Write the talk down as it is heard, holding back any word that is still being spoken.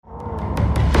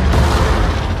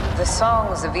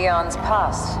songs of eons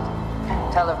past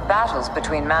tell of battles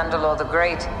between Mandalore the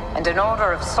Great and an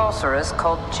order of sorcerers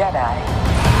called Jedi.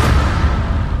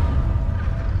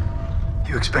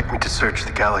 You expect me to search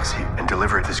the galaxy and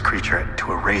deliver this creature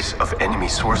to a race of enemy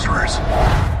sorcerers?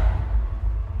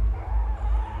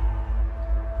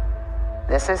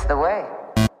 This is the way.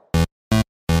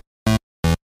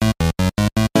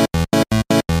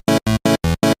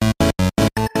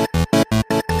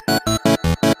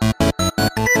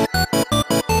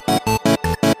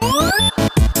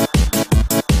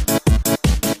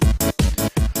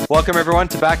 Welcome everyone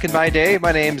to Back in My Day.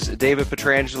 My name's David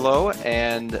Petrangelo,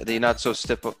 and the not so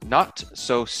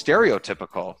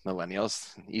stereotypical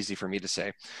millennials, easy for me to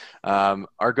say,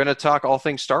 are going to talk all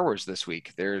things Star Wars this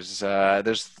week. There's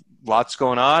lots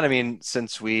going on. I mean,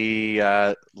 since we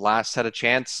last had a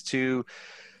chance to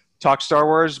talk Star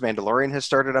Wars, Mandalorian has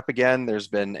started up again. There's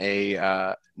been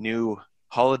a new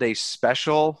holiday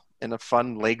special in a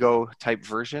fun Lego type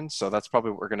version, so that's probably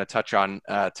what we're going to touch on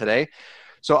today.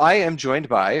 So I am joined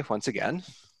by, once again,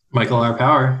 Michael R.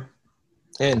 Power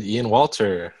and Ian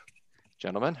Walter.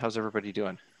 Gentlemen, how's everybody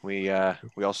doing? We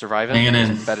all surviving? Hanging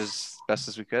in. As best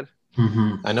as we could.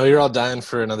 Mm-hmm. I know you're all dying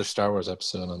for another Star Wars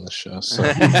episode on this show, so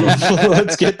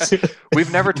let's get to it.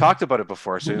 We've never talked about it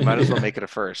before, so we might as well make it a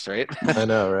first, right? I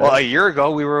know, right? Well, a year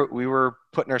ago we were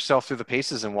putting ourselves through the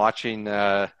paces and watching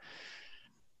the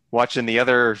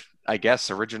other, I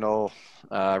guess, original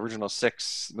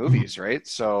 6 movies, right?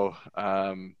 So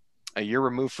a year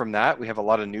removed from that, we have a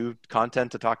lot of new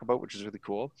content to talk about, which is really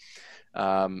cool.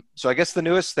 So I guess the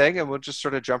newest thing, and we'll just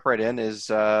sort of jump right in, is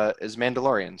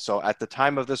Mandalorian. So at the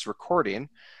time of this recording,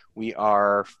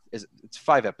 it's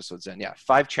 5 episodes in. Yeah,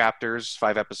 5 chapters,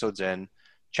 5 episodes in.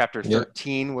 Chapter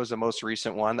 13 was the most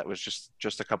recent one that was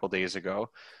just a couple days ago.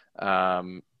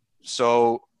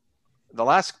 So the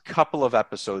last couple of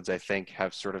episodes, I think,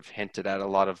 have sort of hinted at a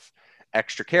lot of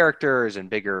extra characters and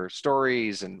bigger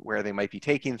stories and where they might be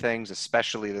taking things,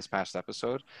 especially this past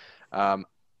episode.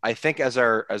 I think as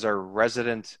our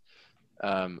resident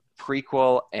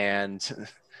prequel and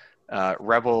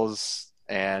Rebels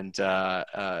and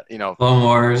Clone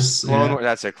Wars.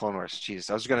 That's it, Clone Wars. Jeez,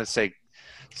 I was gonna say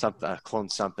something, clone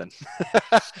something.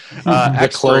 The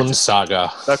Clone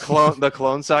Saga. The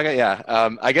Clone Saga. Yeah.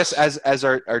 I guess as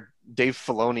our Dave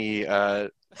Filoni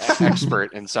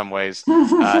expert in some ways,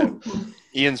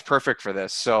 Ian's perfect for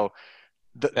this. So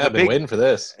I've been waiting for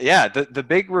this. Yeah, the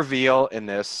big reveal in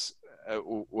this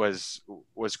was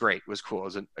great, was cool.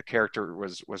 As a character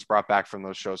was brought back from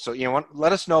those shows. So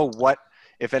let us know what,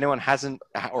 if anyone hasn't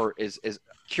or is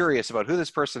curious about who this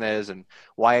person is and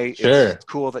why it's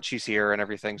cool that she's here and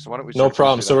everything. So why don't we? No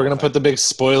problem. So we're going to put the big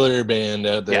spoiler band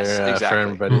out there for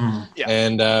everybody. Mm-hmm. Yeah.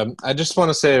 And I just want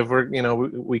to say, if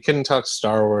we couldn't talk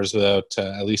Star Wars without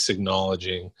at least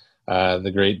acknowledging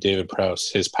the great David Prowse,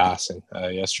 his passing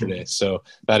yesterday. So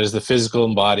that is the physical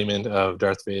embodiment of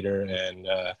Darth Vader, and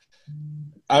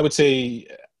I would say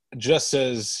just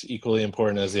as equally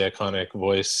important as the iconic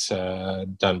voice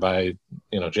done by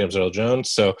James Earl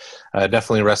Jones. So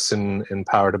definitely rests in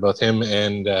power to both him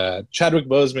and Chadwick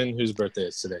Boseman, whose birthday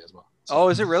is today as well. So, oh,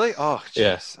 is it really? Oh,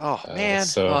 yes. Yeah. Oh man.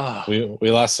 We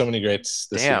lost so many greats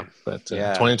this year, but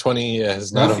 2020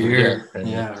 has not over yet. Right?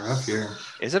 Yeah, rough year.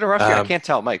 Is it a rough year? I can't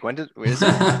tell, Mike. When is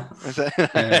it?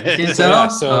 Can you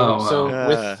tell?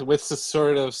 So with the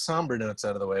sort of somber notes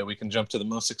out of the way, we can jump to the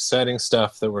most exciting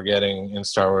stuff that we're getting in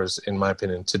Star Wars, in my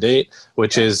opinion, to date,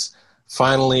 which is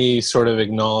finally sort of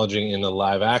acknowledging in the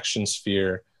live action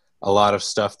sphere a lot of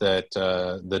stuff that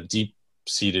the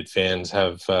deep-seated fans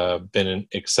have been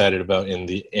excited about in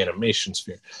the animation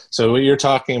sphere. So what you're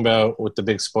talking about with the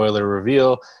big spoiler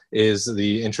reveal is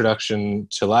the introduction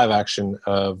to live action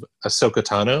of Ahsoka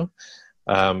Tano,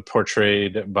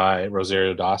 portrayed by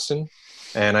Rosario Dawson.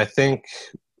 And I think,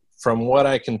 from what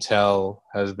I can tell,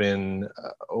 has been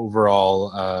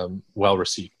overall well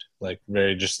received.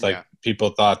 People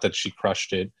thought that she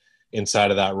crushed it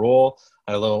inside of that role.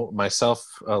 Although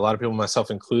a lot of people,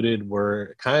 myself included,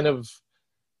 were kind of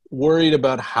worried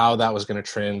about how that was going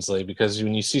to translate, because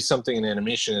when you see something in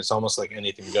animation, it's almost like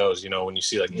anything goes. When you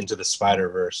see like Into the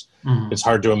Spider-Verse, it's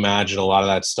hard to imagine a lot of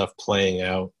that stuff playing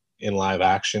out in live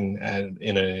action and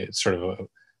in a sort of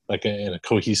in a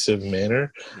cohesive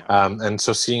manner. And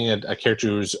so seeing a character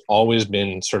who's always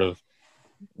been sort of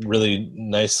really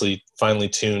nicely finely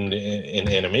tuned in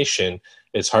animation,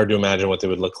 it's hard to imagine what they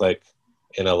would look like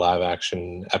in a live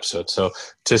action episode. So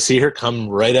to see her come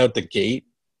right out the gate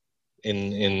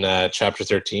in chapter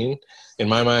 13, in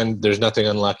my mind, there's nothing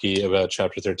unlucky about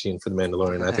chapter 13 for The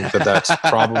Mandalorian. I think that's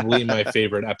probably my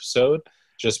favorite episode,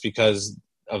 just because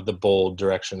the bold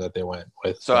direction that they went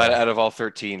with. So out of all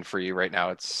 13 for you right now,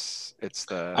 it's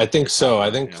the. I think so. I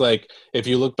think yeah. like if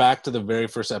you look back to the very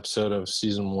first episode of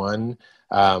season 1,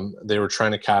 they were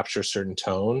trying to capture a certain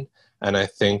tone, and I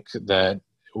think that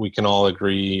we can all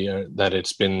agree that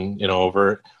it's been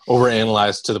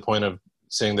overanalyzed to the point of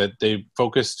saying that they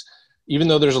focused. Even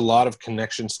though there's a lot of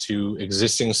connections to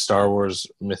existing Star Wars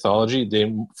mythology,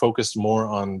 they focused more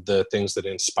on the things that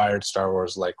inspired Star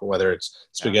Wars, like whether it's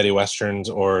spaghetti westerns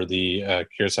or the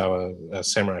Kurosawa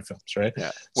samurai films, right?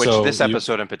 Yeah. Which this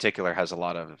episode in particular has a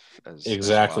lot of.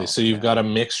 Exactly. Well. So you've got a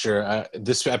mixture.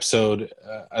 This episode,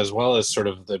 as well as sort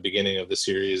of the beginning of the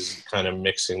series, kind of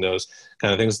mixing those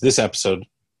kind of things. This episode,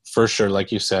 for sure,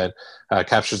 like you said,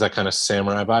 captures that kind of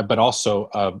samurai vibe, but also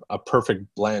a perfect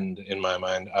blend in my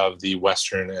mind of the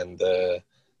Western and the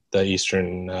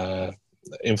Eastern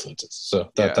influences. So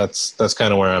that's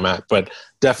kind of where I'm at. But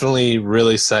definitely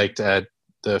really psyched at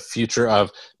the future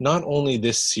of not only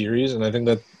this series, and I think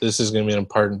that this is going to be an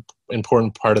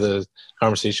important part of the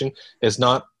conversation. It's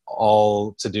not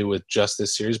all to do with just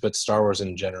this series, but Star Wars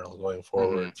in general going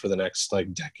forward for the next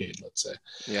like decade, let's say.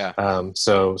 Yeah.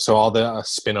 So all the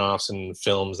spin-offs and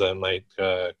films that might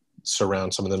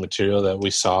surround some of the material that we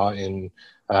saw in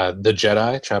The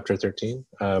Jedi, Chapter 13.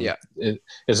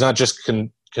 It's not just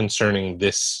concerning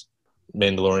this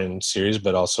Mandalorian series,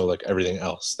 but also like everything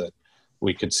else that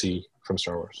we could see from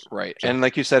Star Wars. Right. So, and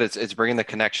like you said, it's bringing the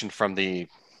connection from the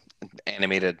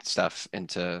animated stuff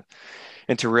into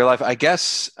real life. I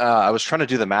guess I was trying to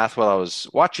do the math while I was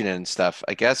watching it and stuff.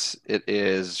 I guess it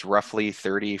is roughly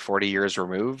 30-40 years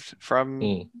removed from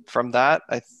that,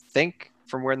 I think,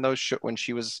 from when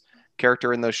she was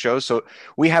character in those shows. So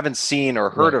we haven't seen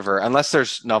or heard of her unless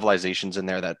there's novelizations in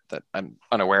there that I'm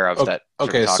unaware of.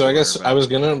 Okay, so I guess I was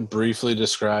gonna briefly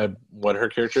describe what her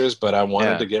character is, but I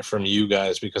wanted to get from you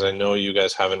guys, because I know you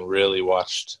guys haven't really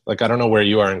watched, like, I don't know where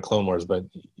you are in Clone Wars, but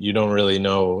you don't really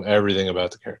know everything about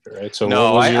the character, right? So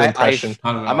what was your impression?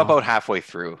 I'm about halfway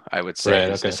through, I would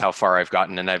say, is how far I've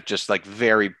gotten, and I've just like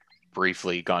very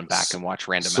briefly gone back and watched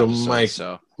random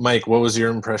episodes. Mike, what was your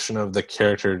impression of the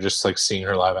character, just like seeing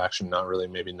her live action, not really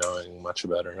maybe knowing much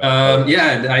about her?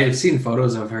 I've seen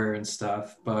photos of her and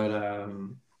stuff, but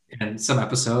and some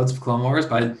episodes of Clone Wars,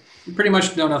 but I pretty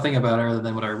much know nothing about her other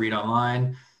than what I read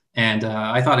online. And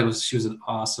I thought she was an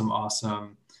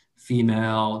awesome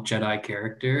female Jedi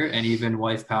character, and even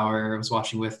Wife Power was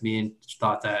watching with me and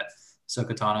thought that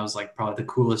Ahsoka Tano was like probably the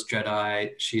coolest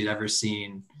Jedi she'd ever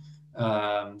seen.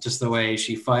 Just the way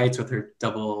she fights with her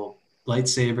double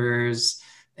lightsabers,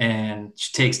 and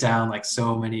she takes down like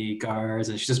so many guards,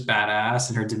 and she's just badass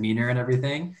in her demeanor and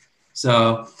everything.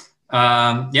 So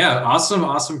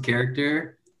awesome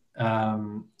character.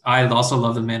 I also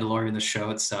love The Mandalorian, the show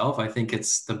itself. I think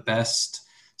it's the best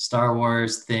Star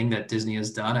Wars thing that Disney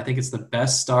has done. I think it's the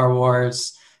best Star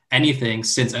Wars anything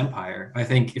since Empire. I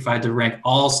think if I had to rank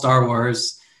all Star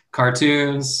Wars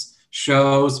cartoons,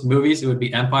 shows, movies, it would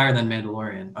be Empire and then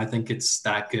Mandalorian. I think it's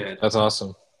that good. That's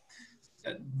awesome.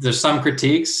 There's some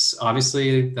critiques,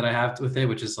 obviously, that I have with it,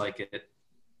 which is like it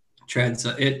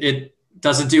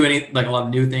doesn't do any, like a lot of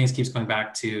new things, keeps going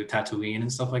back to Tatooine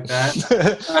and stuff like that.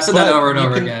 I said that over and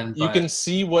over again. You can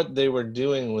see what they were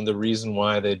doing when the reason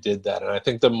why they did that. And I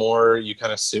think the more you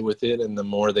kind of sit with it and the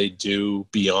more they do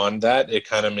beyond that, it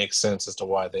kind of makes sense as to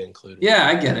why they included it. Yeah,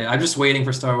 I get it. I'm just waiting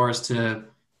for Star Wars to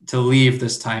leave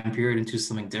this time period into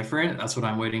something different. That's what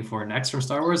I'm waiting for next from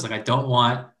Star Wars. Like, I don't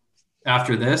want,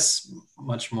 after this,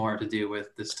 much more to do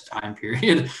with this time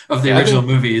period of the original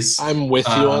movies. I'm with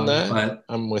you on that.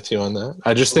 I'm with you on that.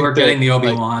 I just think we're getting the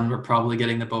Obi-Wan. We're probably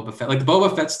getting the Boba Fett. Like, the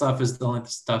Boba Fett stuff is the only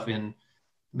stuff in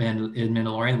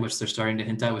Mandalorian, which they're starting to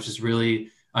hint at, which is really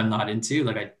I'm not into.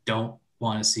 Like, I don't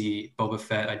want to see Boba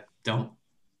Fett.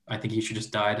 I think he should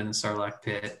just died in the Sarlacc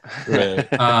pit. Right.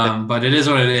 But it is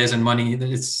what it is, and money.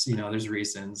 It's there's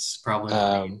reasons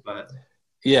probably, but.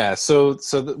 Yeah, so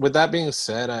with that being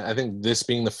said, I think this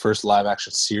being the first live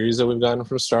action series that we've gotten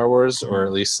from Star Wars, or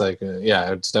at least like,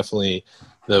 it's definitely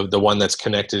the one that's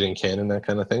connected in canon, that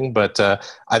kind of thing. But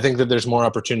I think that there's more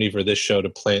opportunity for this show to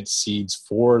plant seeds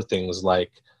for things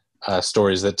like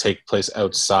stories that take place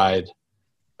outside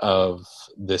of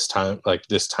this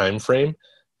time frame,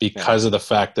 because of the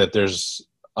fact that there's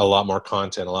a lot more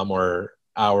content, a lot more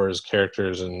hours,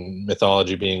 characters, and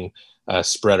mythology being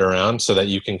spread around, so that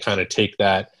you can kind of take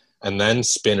that and then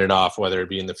spin it off, whether it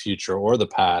be in the future or the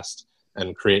past,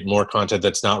 and create more content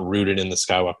that's not rooted in the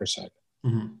Skywalker saga.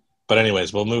 Mm-hmm. But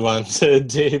anyways, we'll move on to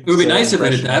Dave. It would be nice if they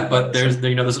did that, but there's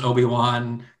an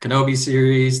Obi-Wan Kenobi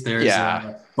series. There's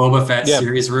a Boba Fett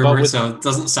series rumored, so it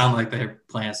doesn't sound like they have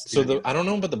plans to do I don't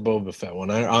know about the Boba Fett one.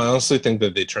 I honestly think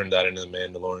that they turned that into the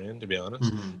Mandalorian, to be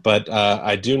honest. But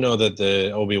I do know that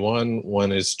the Obi-Wan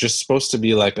one is just supposed to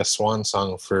be like a swan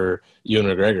song for Ewan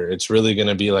McGregor. It's really going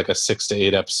to be like a 6 to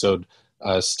 8 episode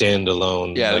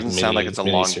standalone. Yeah, it doesn't sound like it's a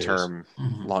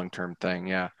long-term thing.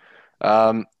 Yeah.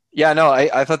 Yeah, no,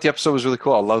 I thought the episode was really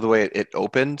cool. I love the way it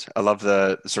opened. I love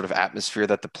the sort of atmosphere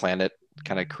that the planet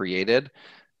kind of created.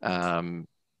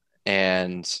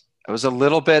 And I was a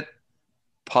little bit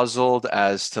puzzled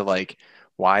as to like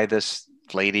why this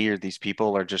lady or these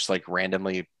people are just like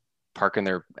randomly parking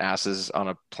their asses on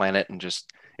a planet and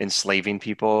just enslaving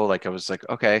people. Like I was like,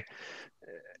 okay,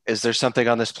 is there something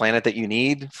on this planet that you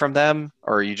need from them,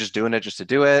 or are you just doing it just to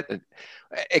do it?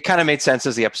 It kind of made sense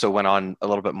as the episode went on a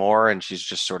little bit more, and she's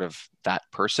just sort of that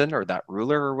person or that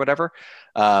ruler or whatever.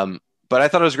 But I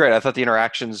thought it was great. I thought the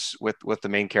interactions with the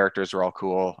main characters were all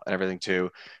cool and everything too.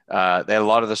 They had a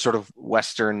lot of the sort of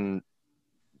Western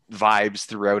vibes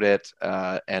throughout it.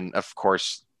 And of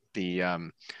course the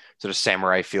sort of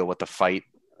samurai feel with the fight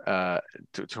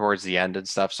towards the end and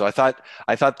stuff. So I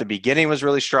thought the beginning was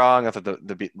really strong. I thought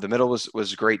the middle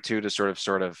was great too, to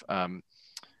sort of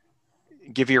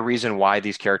give you a reason why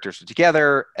these characters are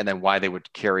together, and then why they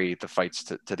would carry the fights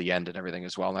to the end and everything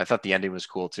as well. And I thought the ending was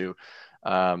cool too.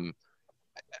 I'm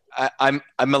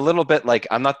a little bit like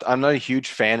I'm not a huge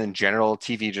fan in general,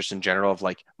 TV just in general, of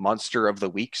like monster of the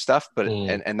week stuff, but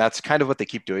and that's kind of what they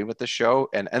keep doing with the show,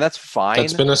 and that's fine.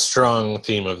 That's been a strong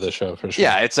theme of the show for sure.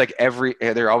 Yeah, it's like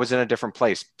they're always in a different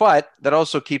place, but that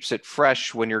also keeps it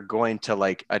fresh when you're going to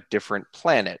like a different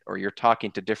planet, or you're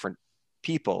talking to different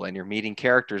people and you're meeting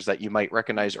characters that you might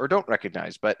recognize or don't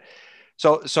recognize. But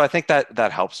so I think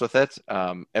that helps with it.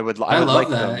 I love like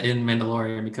that in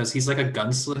Mandalorian, because he's like a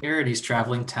gunslinger and he's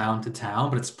traveling town to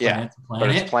town, but it's planet to planet.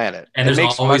 But it's planet. And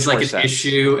there's always like an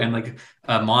issue and like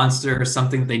a monster or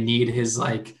something they need his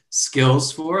like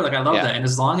skills for. Like I love that. And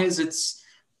as long as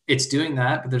it's doing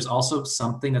that, but there's also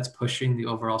something that's pushing the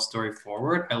overall story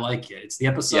forward, I like it. It's the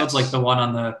episodes like the one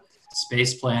on the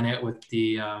space planet with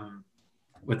the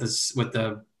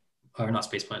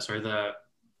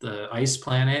ice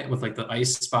planet with like the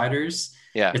ice spiders.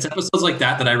 Yeah, it's episodes like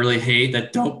that I really hate,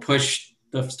 that don't push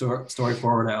the story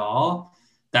forward at all.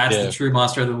 That's the true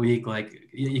monster of the week. Like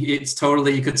it's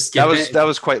totally, you could skip it. That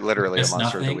was quite literally a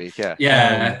monster of the week. Those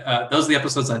are the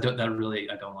episodes I don't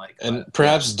like. And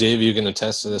perhaps Dave, you can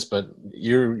attest to this, but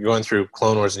you're going through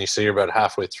Clone Wars and you say you're about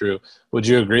halfway through. Would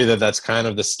you agree that that's kind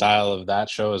of the style of that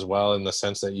show as well, in the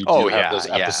sense that you do have those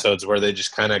episodes where they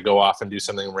just kind of go off and do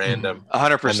something random?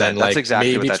 100%. That's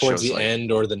exactly maybe what that towards show's the like.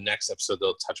 end or the next episode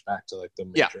they'll touch back to like the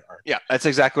major arc. Yeah, that's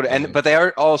exactly what. But they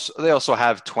also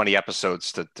have 20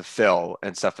 episodes to fill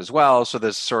and stuff as well. So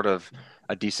there's sort of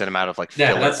a decent amount of like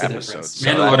filler episodes. So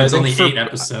Mandalorian is only 8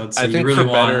 episodes. So I think really for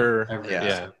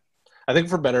better, I think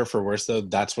for better or for worse though,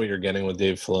 that's what you're getting with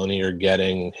Dave Filoni. You're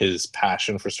getting his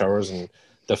passion for Star Wars and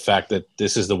the fact that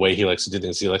this is the way he likes to do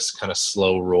things. He likes to kind of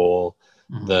slow roll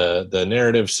the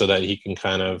narrative so that he can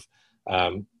kind of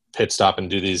pit stop and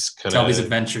do these kind of these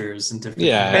adventures and different.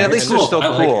 Yeah, and at least they're still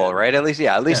cool, right? At least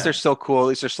they're still cool. At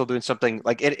least they're still doing something.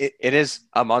 Like it is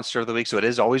a monster of the week, so it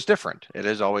is always different. It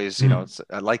is always,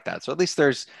 I like that. So at least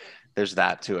there's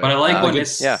that to it. But I like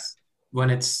when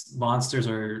it's monsters,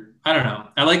 or I don't know.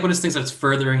 I like when it's things that's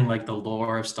furthering like the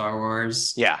lore of Star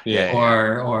Wars.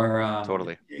 Or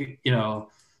totally.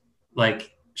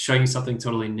 Like showing you something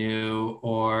totally new,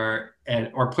 or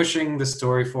pushing the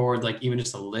story forward, like even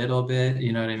just a little bit,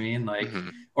 you know what I mean? Like,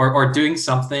 or doing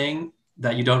something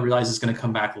that you don't realize is going to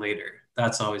come back later.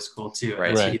 That's always cool too.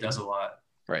 Right. He does a lot.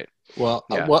 Right. Well,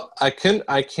 I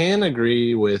can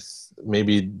agree with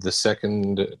maybe the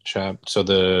second chapter.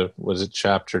 So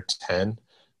chapter 10,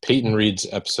 Peyton Reed's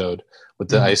episode with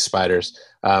the ice spiders.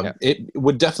 It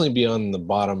would definitely be on the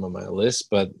bottom of my list,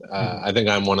 but I think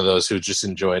I'm one of those who just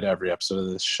enjoyed every episode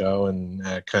of this show, and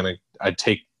I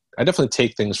definitely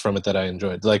take things from it that I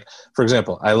enjoyed. Like, for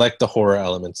example, I like the horror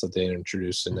elements that they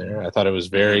introduced in there. I thought it was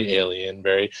very Alien,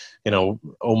 very,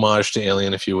 homage to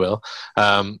Alien, if you will.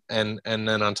 And then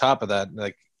on top of that,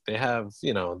 like they have,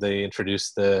 they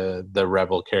introduced the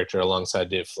Rebel character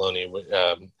alongside Dave Filoni.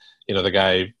 The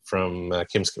guy from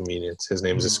Kim's Convenience. His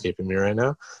name is escaping me right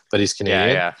now, but he's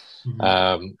Canadian.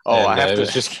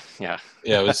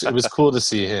 It was cool to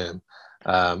see him.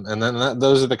 And then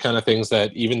those are the kind of things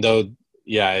that, even though,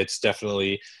 it's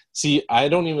definitely. See, I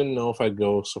don't even know if I'd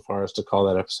go so far as to call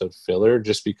that episode filler,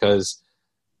 just because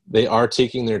they are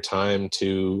taking their time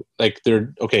to, like,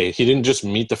 they're okay. He didn't just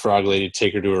meet the frog lady,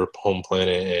 take her to her home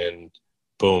planet, and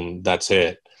boom, that's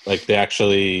it. Like, they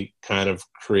actually kind of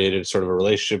created sort of a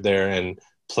relationship there and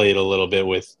played a little bit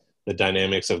with the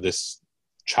dynamics of this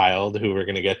child who we're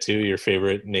going to get to, your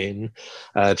favorite name,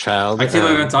 child. I can't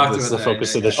even talk That's about the that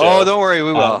focus yet, of the yeah. show. Oh, don't worry,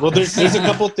 we will. Well, there's a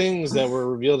couple things that were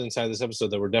revealed inside this episode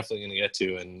that we're definitely going to get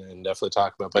to and definitely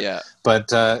talk about. But yeah.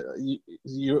 But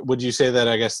would you say that,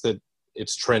 I guess, that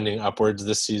it's trending upwards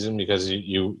this season, because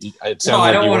it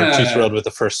sounded like you weren't too thrilled with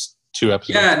the first 2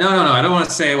 episodes? Yeah, no. I don't want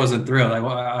to say I wasn't thrilled.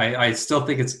 I still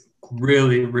think it's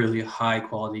really, really high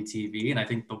quality TV, and I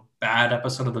think the bad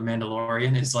episode of The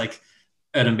Mandalorian is like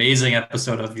an amazing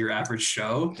episode of your average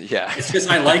show. Yeah. It's just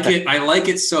I like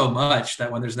it so much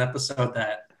that when there's an episode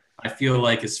that I feel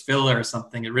like is filler or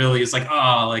something, it really is like,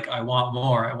 like I want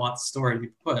more. I want the story to be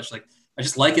pushed. Like, I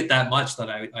just like it that much that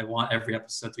I want every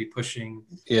episode to be pushing.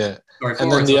 Yeah. Story And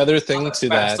forward. then the So other thing to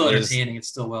that it's still is, entertaining. It's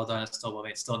still well done. It's still well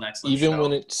made. It's still an excellent even show,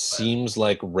 when it but- seems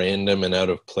like random and out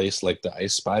of place, like the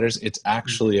ice spiders, it's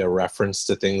actually a reference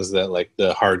to things that, like,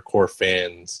 the hardcore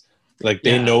fans, like,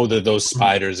 they Yeah. know that those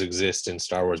spiders exist in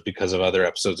Star Wars because of other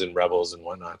episodes in Rebels and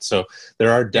whatnot. So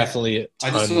there are definitely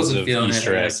I tons just wasn't of feeling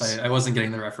Easter it. I eggs. guess I wasn't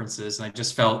getting the references, and I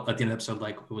just felt at the end of the episode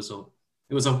like it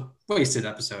was a wasted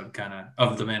episode kind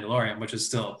of The Mandalorian, which is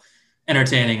still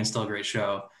entertaining and still a great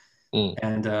show. Mm.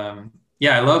 And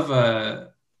I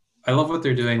love what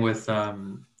they're doing with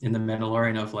in The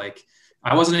Mandalorian. Of like,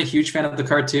 I wasn't a huge fan of the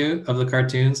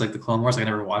cartoons, like the Clone Wars. I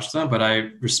never watched them, but I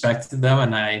respected them,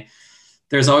 and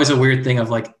there's always a weird thing of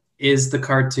like, is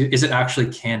it actually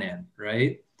canon,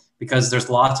 right? Because there's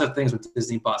lots of things with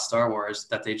Disney bought Star Wars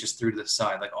that they just threw to the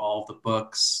side, like all of the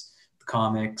books, the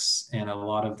comics, and a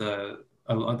lot of the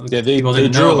They people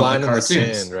didn't drew know a about line the in the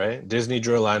cartoons. sand, right? Disney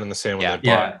drew a line in the sand when Yeah. they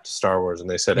bought Star Wars, and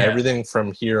they said everything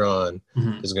from here on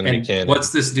Mhm. is going to be And canon.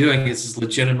 what's this doing? It's just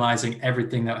legitimizing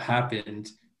everything that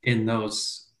happened in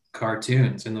those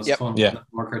cartoons, in those Yep. Clone Yeah,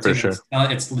 War cartoons. sure.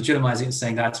 It's legitimizing and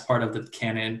saying that's part of the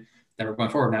canon that we're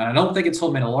going forward now. And I don't think it's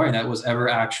told Mandalorian that was ever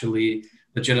actually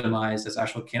legitimized as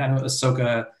actual canon. I know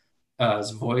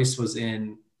Ahsoka's voice was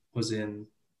in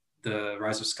the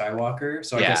Rise of Skywalker,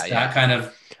 so I guess that kind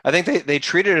of. I think they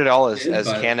treated it all as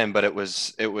But- canon, but it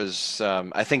was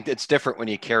I think it's different when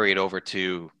you carry it over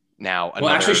to now. Well,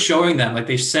 actually showing them, like,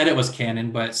 they said it was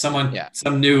canon, but some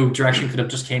new direction could have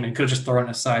just came and could have just thrown it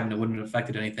aside and it wouldn't have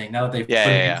affected anything. Now that they've put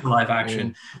it into live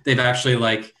action, they've actually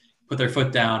like put their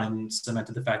foot down and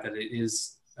cemented the fact that it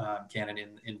is canon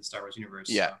in the Star Wars universe.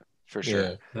 Yeah, for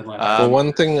sure. Yeah. So,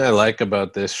 One thing I like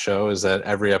about this show is that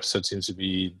every episode seems to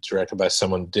be directed by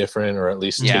someone different, or at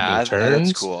least taking turns.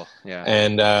 That's cool. Yeah.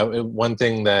 And one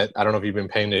thing that, I don't know if you've been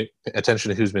paying attention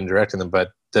to who's been directing them,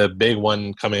 but the big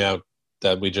one coming out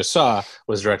that we just saw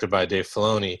was directed by Dave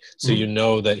Filoni. So you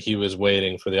know that he was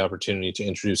waiting for the opportunity to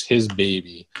introduce his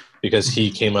baby, because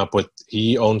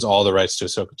he owns all the rights to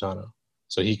Ahsoka Tano.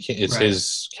 So it's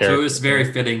his character. So it was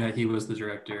very fitting that he was the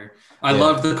director. I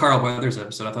loved the Carl Weathers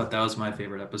episode. I thought that was my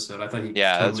favorite episode. I thought he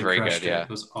that's very good. It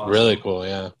was awesome. Really cool.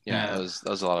 Yeah. That was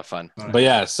a lot of fun. But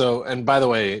yeah, so, and by the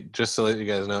way, just to let you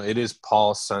guys know, it is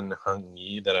Paul Sun Hung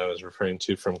Yi that I was referring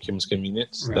to from Kim's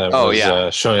Convenience. Right. That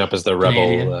was showing up as the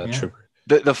rebel trooper.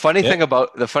 The funny thing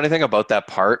about that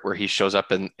part where he shows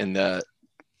up in the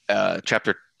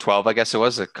chapter 12, I guess it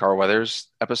was, the Carl Weathers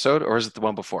episode, or is it the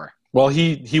one before? Well,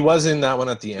 he was in that one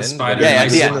at the end. Spider, he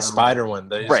was in the spider one.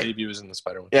 His Right. debut was in the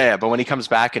spider one. Yeah, but when he comes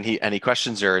back and he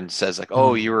questions her and says like,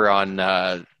 "Oh, you were on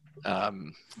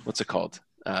what's it called?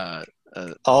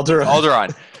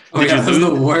 Alderaan. Oh, yeah, that was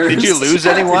the worst. Did you lose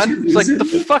anyone?" It's like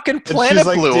the fucking planet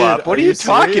like, blew "Dude, up. What are are you you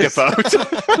talking serious?"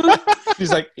 about?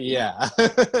 He's like, yeah.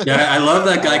 Yeah, I love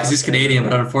that guy because he's Canadian,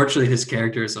 but unfortunately his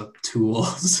character is a tool.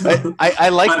 So. I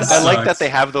like That that sucks. they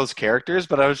have those characters,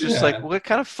 but I was just like, what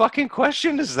kind of fucking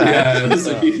question is that? Yeah, it was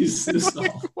like, it's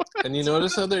awful. And you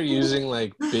notice how they're using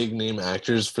like big name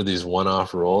actors for these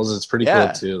one-off roles. It's pretty Yeah.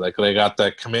 cool too. Like they got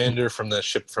the commander from the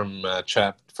ship from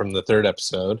from the third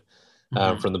episode,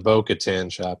 from the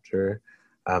Bo-Katan chapter,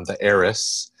 the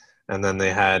heiress. And then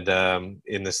they had,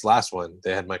 in this last one,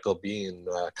 they had Michael Biehn,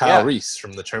 Kyle Reese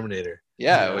from the Terminator.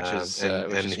 Yeah, which is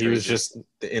he was just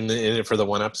in it for the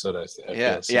one episode. I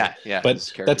feel, so. Yeah.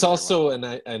 But that's also an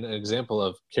example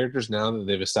of characters now that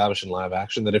they've established in live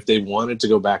action that if they wanted to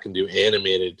go back and do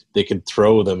animated, they could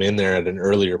throw them in there at an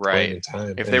earlier point in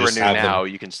time. If and they were just new have them now,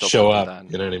 you can still show put up. them on.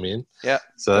 You know what I mean? Yeah.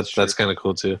 So that's kind of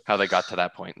cool too. How they got to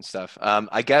that point and stuff.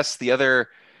 I guess the other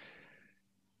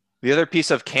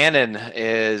piece of canon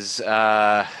is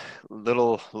our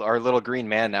little green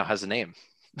man now has a name.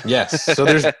 Yes. So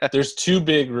there's two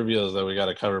big reveals that we got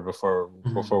to cover before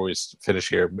we finish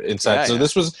here inside. Yeah, so yeah.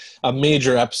 this was a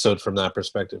major episode from that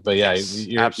perspective. But yeah,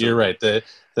 Yes, you're right. The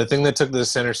thing that took the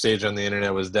center stage on the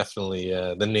internet was definitely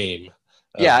the name.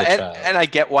 Of the child. And I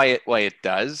get why it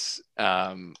does.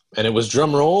 And it was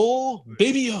drum roll,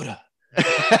 Baby Yoda.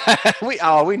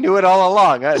 we knew it all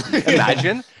along.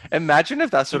 Imagine if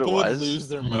that's what People it would was. lose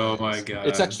their Oh minds. my God.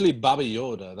 It's actually Baba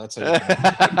Yoda. That's how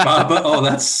you Baba, oh,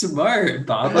 that's smart.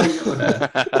 Baba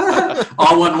Yoda.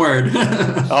 All one word.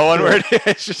 All one word.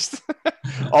 It's just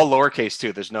all lowercase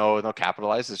too. There's no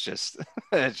capitalized. It's just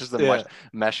a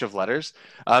mesh of letters.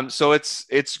 So it's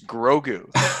Grogu,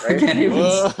 I right? can't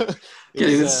even, Can't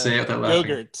even say it without laughing.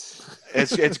 Gogurt.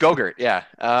 It's Gogurt. Yeah.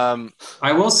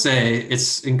 I will say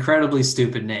it's incredibly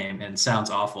stupid name and sounds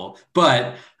awful,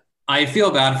 but I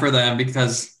feel bad for them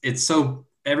because it's so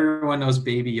everyone knows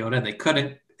Baby Yoda. They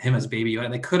couldn't him as Baby Yoda.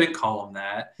 And they couldn't call him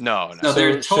that. No. So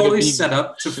they're should it totally be- set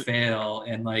up to fail,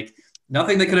 and like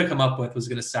nothing they could have come up with was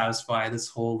going to satisfy this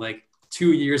whole like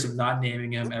 2 years of not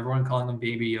naming him. Everyone calling him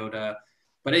Baby Yoda,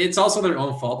 but it's also their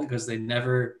own fault because they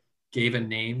never gave a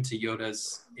name to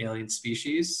Yoda's alien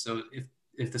species. So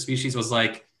if the species was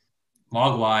like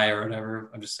Mogwai or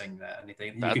whatever, I'm just saying that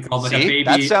anything you could call him like a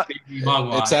baby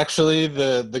Mogwai. It's actually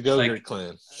the Gogurt Like-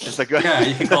 clan. It's like Yeah,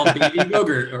 you can call him Baby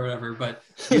Yogurt or whatever, but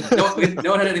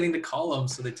no one had anything to call him,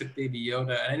 so they took Baby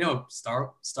Yoda. And I know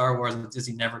Star Wars and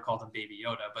Disney never called him Baby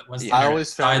Yoda, but once the I internet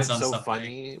always found it decides on so something-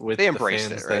 funny with They the embraced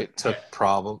fans it, right? that took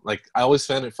problem. Like I always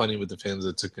found it funny with the fans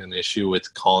that took an issue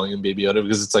with calling him Baby Yoda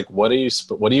because it's like, what do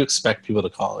you expect people to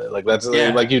call it? Like that's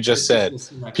Yeah, like you just said.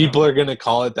 it's not People coming. are gonna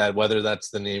call it that whether that's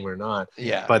the name or not.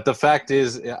 yeah. But the fact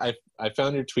is, I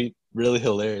found your tweet really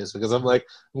hilarious because I'm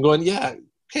going, yeah,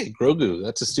 okay, Grogu,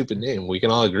 that's a stupid name. We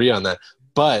can all agree on that.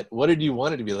 But what did you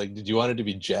want it to be? Like, did you want it to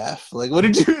be Jeff? Like, what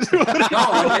did you do? No,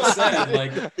 like I said,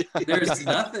 like there's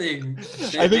nothing.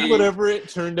 I think whatever it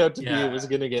turned out to be, Yeah, it was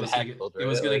gonna get it was gonna heckled. It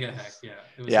was right? gonna Like, get hacked. Yeah.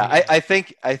 It was Yeah, gonna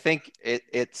get I think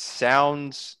it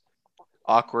sounds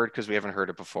awkward because we haven't heard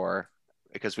it before,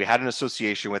 because we had an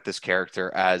association with this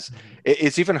character as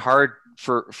it's even hard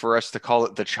for us to call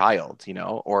it the child,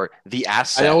 or the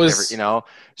asset,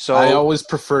 so I always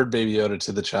preferred Baby Yoda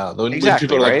to the child. When Exactly,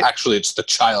 people are right? like, actually, it's the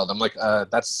child. I'm like,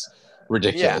 that's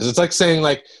ridiculous. Yeah. It's like saying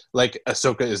like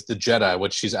Ahsoka is the Jedi,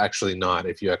 which she's actually not.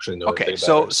 If you actually know. okay,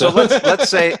 anything so about her. let's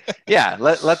say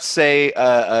let's say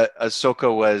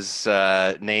Ahsoka was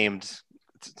named,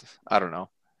 I don't know,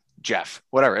 Jeff,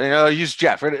 whatever. Use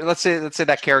Jeff. Let's say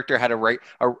that character had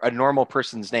a normal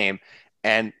person's name,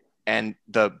 and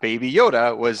the Baby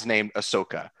Yoda was named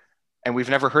Ahsoka, and we've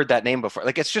never heard that name before.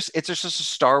 Like it's just a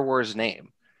Star Wars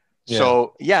name. Yeah.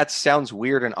 So yeah, it sounds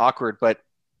weird and awkward, but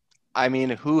I mean,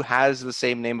 who has the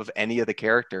same name of any of the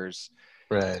characters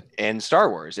right. in Star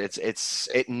Wars? It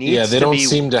needs. Yeah, they to don't be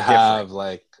seem to different. have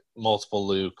like multiple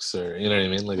Lukes or you know what I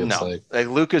mean. Like it's No, like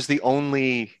Luke is the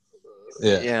only.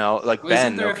 yeah. Like Well, isn't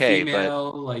Ben. there Okay, a but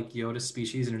female like Yoda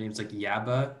species and her name's like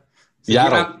Yabba?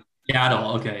 Yaddle.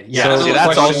 Yaddle. Okay. yeah, So see, the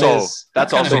that's question also is-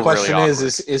 that's kind also of The really question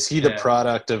awkward. is he the Yeah.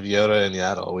 product of Yoda and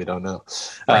Yaddle? We don't know.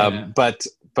 Right.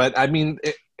 But I mean,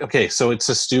 okay, so it's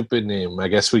a stupid name. I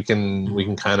guess we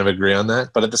can kind of agree on that.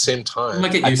 But at the same time,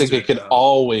 might get I used think to it it, could though.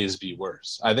 always be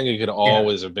worse. I think it could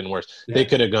always have been worse. Yeah. They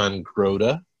could have gone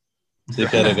Groda. They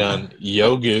could have gone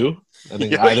Yogu. I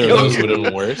think Yo- either of those Yogu. would have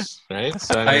been worse, right?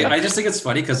 So I just think it's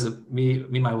funny because me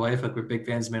and my wife, like we're big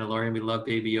fans of Mandalorian. We love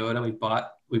Baby Yoda.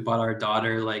 We bought our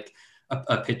daughter like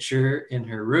a picture in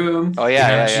her room. Oh, yeah,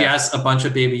 And yeah, she yeah. has a bunch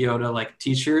of Baby Yoda like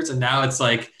T-shirts, and now it's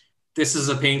like this is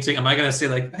a painting. Am I gonna say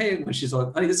like, hey, when she's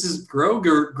like, honey, this is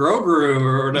Grogu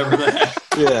or whatever the heck?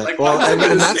 yeah. Like, Well, why am I and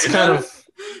gonna that's say kind that? of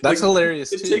that's Like,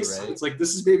 hilarious It too, takes. right? It's like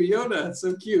this is Baby Yoda. It's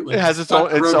so cute. Like, It has its own.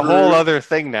 not It's a Grogu. whole other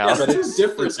thing now. Yeah, But it's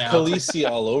different It's now. Khaleesi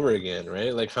all over again,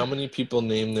 right? Like how many people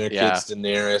name their Yeah. kids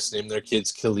Daenerys, name their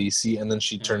kids Khaleesi, and then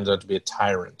she turns out to be a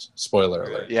tyrant. Spoiler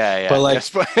alert. Yeah. But, like, Yeah,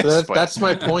 spoil- That's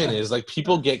my point. Is like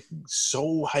people get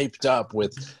so hyped up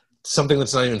with something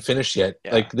that's not even finished yet.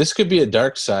 Yeah. Like this could be a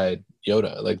dark side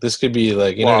Yoda. Like this could be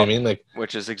like you know what I mean? Like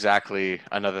which is exactly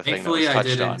another thing Thankfully, that I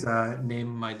was touched didn't name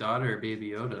my daughter Baby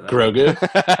Yoda. That Grogu,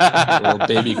 on. little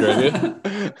baby Grogu.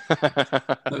 would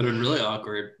have been really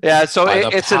awkward. Yeah, so By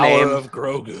the it's a power name. of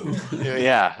Grogu.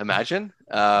 Yeah, imagine.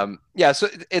 Yeah, so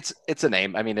it's a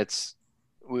name. I mean,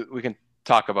 we can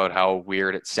talk about how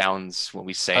weird it sounds when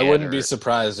we say I it. wouldn't be or-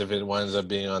 surprised if it winds up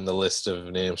being on the list of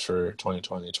names for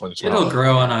 2020, 2020. It'll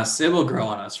grow on us. It will grow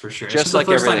on us for sure. Just It's like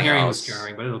the first time everything hearing else. was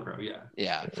jarring, but it'll grow. Yeah.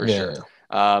 Yeah, for Yeah.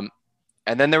 sure.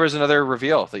 And then there was another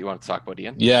reveal that you wanted to talk about,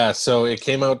 Ian. Yeah, so it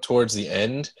came out towards the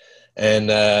end,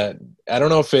 and I don't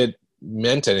know if it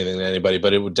meant anything to anybody,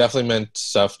 but it would definitely meant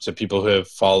stuff to people who have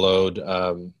followed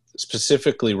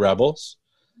specifically Rebels.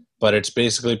 But it's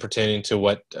basically pertaining to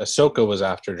what Ahsoka was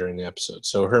after during the episode.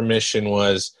 So her mission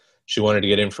was she wanted to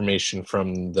get information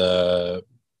from the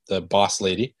boss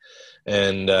lady,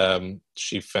 and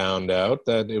she found out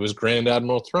that it was Grand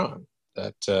Admiral Thrawn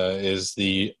that is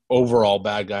the overall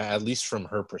bad guy, at least from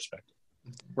her perspective.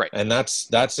 Right. And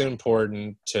that's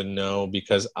important to know,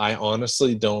 because I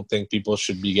honestly don't think people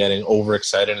should be getting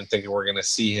overexcited and thinking we're going to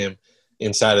see him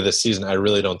inside of this season. I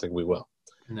really don't think we will.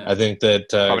 No. I think that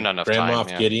Grand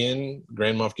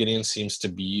Moff Gideon seems to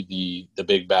be the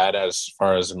big bad as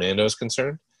far as Mando is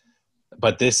concerned.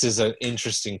 But this is an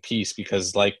interesting piece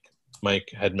because, like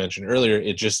Mike had mentioned earlier,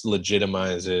 it just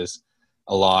legitimizes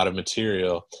a lot of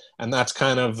material. And that's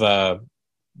kind of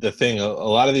the thing. A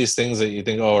lot of these things that you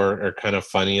think are kind of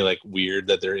funny, like weird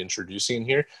that they're introducing in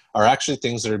here, are actually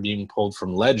things that are being pulled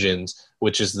from Legends,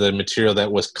 which is the material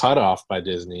that was cut off by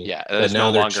Disney. Yeah, that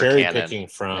now they're cherry picking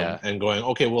from and going,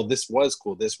 okay, well, this was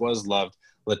cool, this was loved.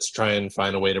 Let's try and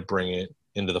find a way to bring it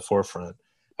into the forefront,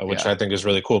 which I think is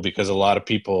really cool, because a lot of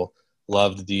people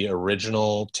loved the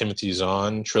original Timothy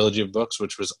Zahn trilogy of books,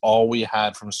 which was all we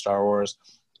had from Star Wars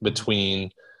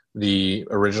between the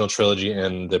original trilogy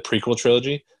and the prequel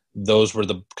trilogy. Those were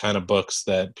the kind of books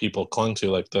that people clung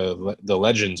to, like the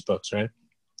Legends books, right?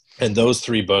 And those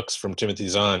 3 books from Timothy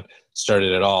Zahn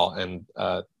started it all. And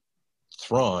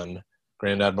Thrawn,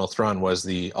 Grand Admiral Thrawn, was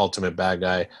the ultimate bad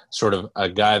guy, sort of a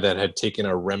guy that had taken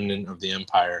a remnant of the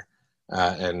Empire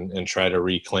and tried to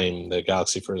reclaim the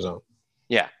galaxy for his own.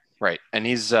 Yeah, right. And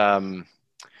he's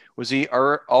was he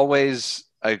always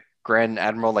a Grand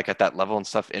Admiral, like at that level and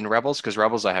stuff in Rebels? Because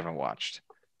Rebels I haven't watched.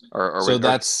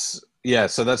 That's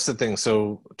the thing.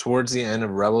 So towards the end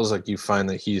of Rebels, like, you find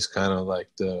that he's kind of like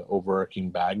the overarching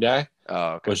bad guy,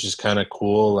 which is kind of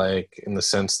cool, like in the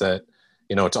sense that,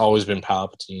 you know, it's always been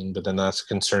Palpatine, but then that's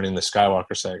concerning the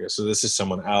Skywalker saga. So this is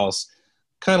someone else,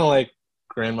 kind of like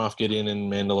Grand Moff Gideon in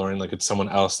Mandalorian, like it's someone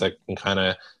else that can kind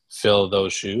of fill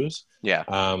those shoes. Yeah.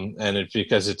 And it's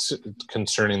because it's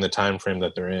concerning the time frame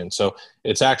that they're in. So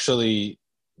it's actually,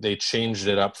 they changed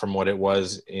it up from what it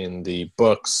was in the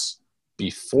books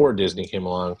before Disney came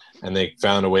along, and they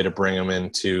found a way to bring him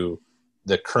into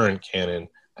the current canon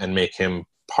and make him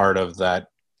part of that.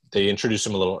 They introduced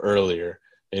him a little earlier.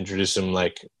 They introduced him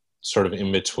like sort of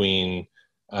in between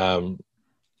Revenge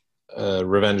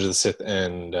of the Sith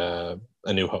and A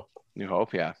New Hope. New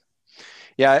Hope, yeah.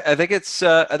 Yeah, I think it's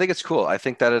cool. I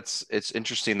think that it's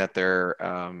interesting that they're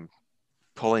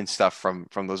pulling stuff from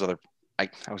those other, I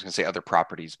was gonna say other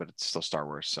properties, but it's still Star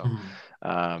Wars. So,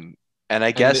 and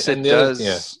I guess it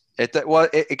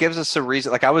gives us a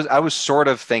reason. Like I was sort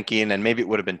of thinking, and maybe it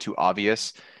would have been too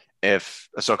obvious if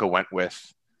Ahsoka went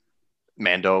with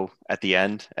Mando at the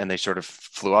end and they sort of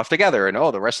flew off together, and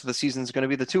the rest of the season is going to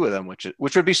be the 2 of them,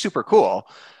 which would be super cool.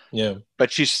 Yeah.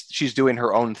 But she's doing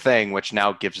her own thing, which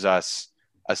now gives us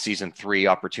a season 3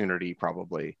 opportunity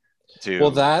probably to.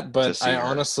 Well, but I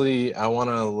honestly, I want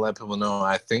to let people know,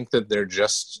 I think that they're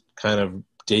just kind of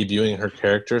debuting her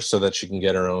character so that she can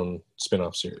get her own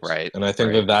spin-off series. Right. And I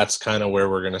think that that's kind of where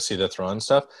we're going to see the Thrawn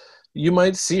stuff. You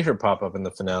might see her pop up in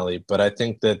the finale, but I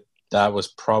think that was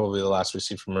probably the last we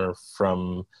see from her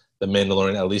from the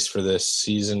Mandalorian, at least for this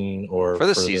season or for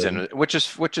this season, which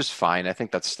is fine. I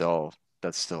think that's still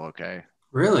okay.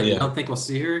 Really? Yeah. You don't think we'll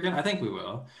see her again? I think we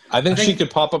will. I think she could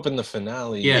pop up in the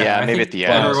finale. Yeah, maybe at the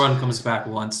end. Everyone comes back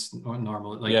once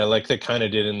normally. Like they kind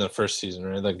of did in the first season,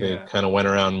 right? Like they kind of went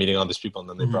around meeting all these people and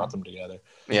then they brought them together.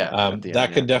 Yeah,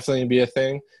 that could definitely be a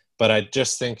thing. But I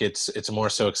just think it's more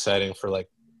so exciting for like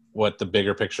what the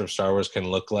bigger picture of Star Wars can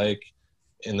look like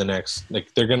in the next. Like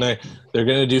they're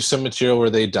gonna do some material where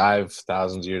they dive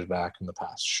thousands of years back in the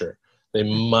past. Sure. They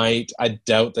might. I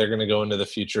doubt they're going to go into the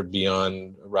future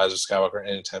beyond Rise of Skywalker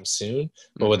anytime soon.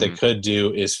 But what they could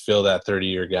do is fill that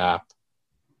 30-year gap,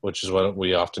 which is what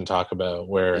we often talk about,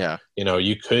 where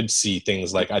you could see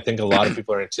things like, I think a lot of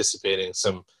people are anticipating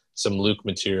some Luke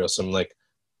material, some like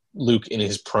Luke in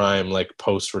his prime, like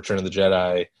post Return of the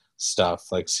Jedi stuff,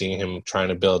 like seeing him trying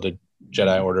to build a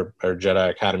Jedi Order or Jedi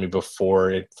Academy before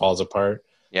it falls apart.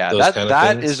 Yeah,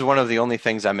 that is one of the only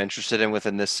things I'm interested in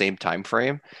within this same time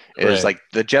frame is like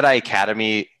the Jedi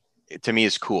Academy to me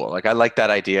is cool. Like I like that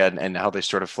idea and how they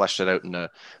sort of fleshed it out in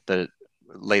the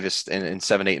latest in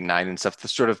 7, 8, and 9 and stuff. The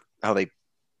sort of how they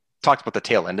talked about the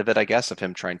tail end of it, I guess, of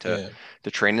him trying to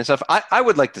train and stuff. I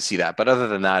would like to see that, but other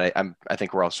than that, I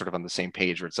think we're all sort of on the same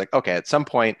page where it's like, okay, at some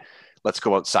point, let's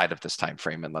go outside of this time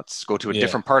frame and let's go to a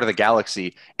different part of the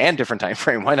galaxy and different time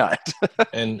frame. Why not?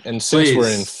 and since we're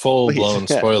in full-blown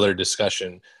Please. spoiler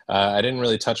discussion, I didn't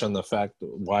really touch on the fact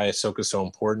why Ahsoka's so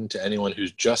important to anyone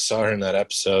who's just saw her in that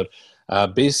episode.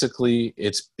 Basically,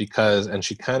 it's because, and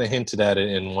she kind of hinted at it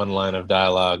in one line of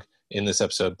dialogue in this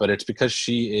episode, but it's because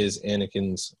she is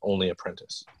Anakin's only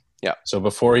apprentice. Yeah. So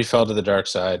before he fell to the dark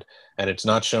side, and it's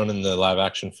not shown in the live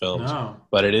action films,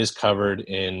 but it is covered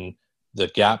in the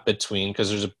gap between, because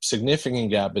there's a significant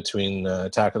gap between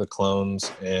Attack of the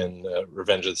Clones and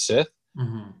Revenge of the Sith.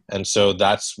 Mm-hmm. And so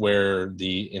that's where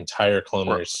the entire Clone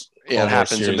Wars it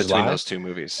happens in series between lies. those two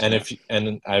movies. And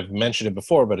and I've mentioned it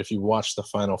before, but if you watch the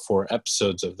final 4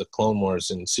 episodes of the Clone Wars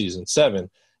in season 7,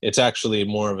 it's actually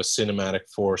more of a cinematic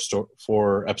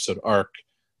 4 episode arc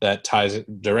that ties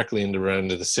it directly into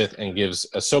Revenge of the Sith and gives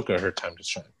Ahsoka her time to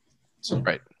shine. So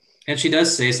right. And she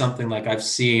does say something like, I've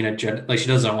seen like she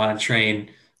doesn't want to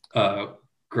train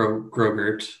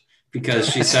Grogurt, because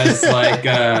she says like,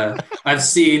 I've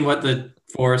seen what the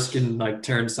Force can like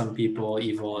turn some people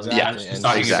evil. And she's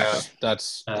talking about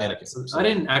that's Anakin. So I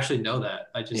didn't actually know that.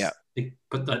 I just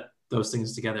put those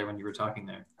things together when you were talking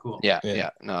there. Cool.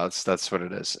 Yeah. No, that's what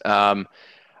it is.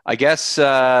 I guess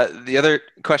the other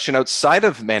question outside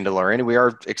of Mandalorian, we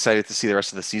are excited to see the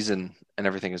rest of the season and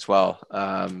everything as well.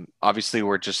 Obviously,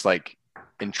 we're just like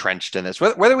entrenched in this,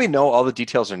 whether we know all the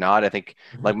details or not. I think,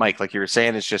 like Mike, like you were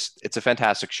saying, it's a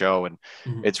fantastic show, and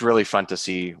it's really fun to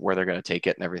see where they're going to take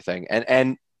it and everything.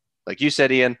 And like you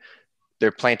said, Ian,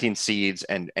 they're planting seeds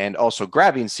and also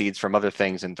grabbing seeds from other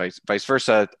things and vice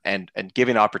versa, and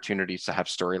giving opportunities to have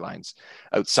storylines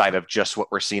outside of just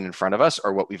what we're seeing in front of us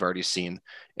or what we've already seen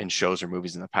in shows or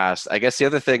movies in the past. I guess the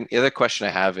other question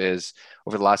I have is,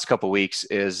 over the last couple of weeks,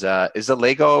 is the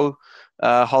Lego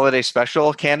holiday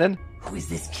special canon? Who is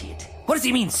this kid? What does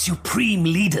he mean, supreme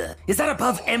leader? Is that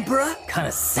above emperor? Kind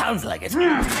of sounds like it.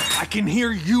 I can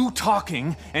hear you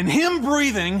talking and him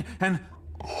breathing and...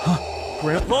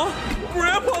 Grandpa?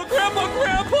 Grandpa!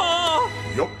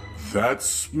 Yup,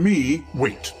 that's me.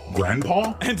 Wait,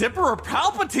 Grandpa? And Emperor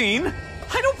Palpatine?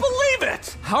 I don't believe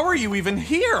it! How are you even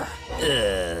here?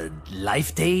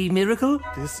 Life Day miracle?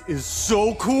 This is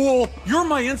so cool! You're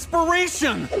my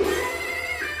inspiration!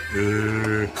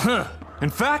 In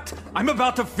fact, I'm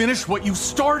about to finish what you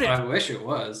started. I wish it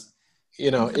was. You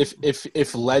know,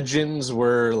 if legends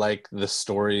were like the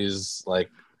stories like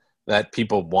that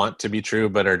people want to be true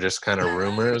but are just kind of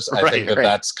rumors, I think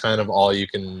that's kind of all you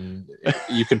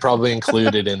could probably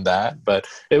include it in that. But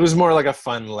it was more like a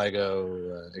fun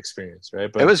Lego experience,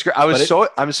 right? But it was.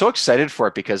 I'm so excited for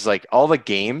it because like all the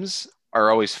games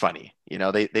are always funny. You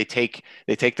know, they take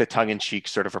the tongue-in-cheek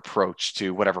sort of approach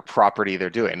to whatever property they're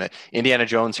doing. Indiana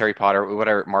Jones, Harry Potter,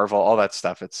 whatever, Marvel, all that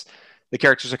stuff. It's the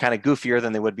characters are kind of goofier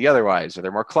than they would be otherwise, or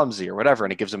they're more clumsy or whatever,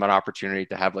 and it gives them an opportunity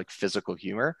to have like physical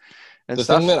humor and the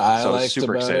stuff. thing that I so liked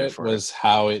about it was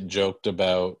how it joked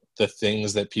about the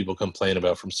things that people complain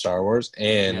about from Star Wars,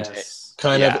 and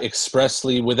kind of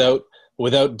expressly without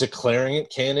declaring it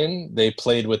canon, they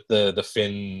played with the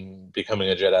Finn becoming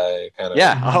a Jedi kind of.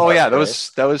 Yeah. Oh, yeah. That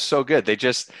was so good. They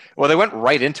went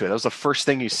right into it. That was the first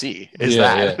thing you see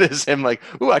is him like,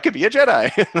 ooh, I could be a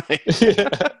Jedi.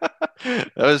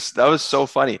 That was so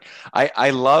funny. I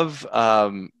love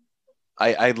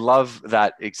I love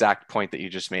that exact point that you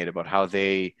just made about how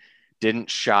they didn't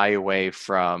shy away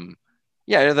from.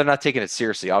 Yeah, they're not taking it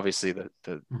seriously. Obviously,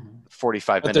 the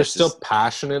 45 but minutes. They're still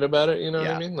passionate about it. You know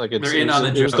what I mean? Like it was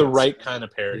the right kind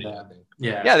of parody. I think.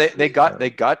 Yeah. They got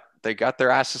their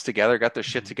asses together, got their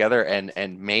shit together,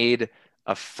 and made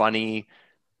a funny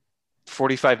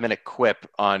 45-minute quip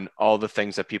on all the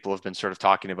things that people have been sort of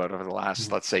talking about over the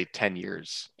last, let's say, 10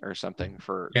 years or something.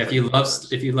 If you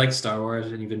like Star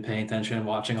Wars and you've been paying attention and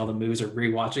watching all the movies or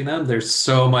rewatching them, there's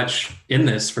so much in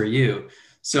this for you.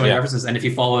 So many references, and if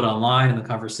you follow it online in the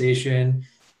conversation,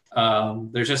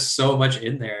 there's just so much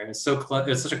in there. It's so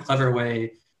it's such a clever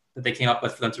way that they came up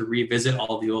with for them to revisit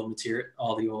all the old material,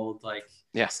 all the old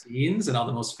scenes, and all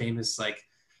the most famous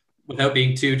without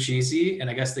being too cheesy. And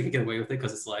I guess they could get away with it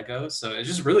because it's Lego. So it's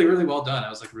just really, really well done. I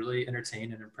was really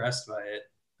entertained and impressed by it.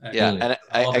 And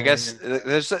I guess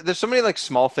there's so many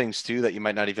small things too that you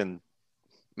might not even.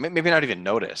 Maybe not even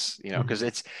notice, because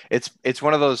it's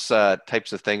one of those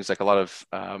types of things, like a lot of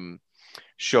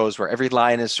shows where every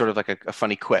line is sort of like a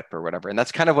funny quip or whatever. And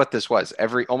that's kind of what this was.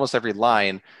 Almost every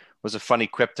line was a funny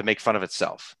quip to make fun of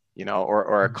itself,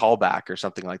 or a callback or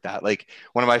something like that. Like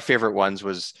one of my favorite ones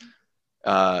was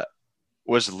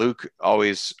Luke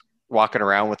always walking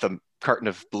around with a carton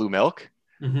of blue milk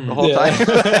the whole time.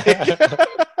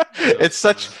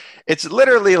 it's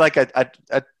literally like a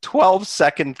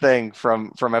 12-second thing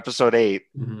from episode 8,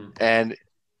 and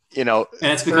and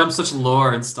it's become such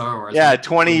lore in Star Wars. Yeah,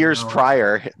 20 years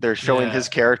prior, they're showing his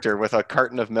character with a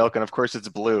carton of milk, and of course it's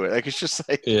blue. Like, it's just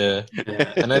like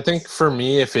And I think for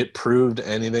me, if it proved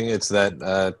anything, it's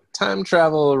that time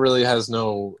travel really has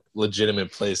no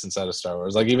legitimate place inside of Star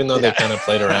Wars. Like, even though they kind of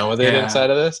played around with it inside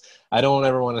of this, I don't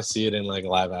ever want to see it in like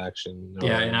live action. In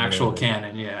actual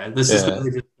canon. This is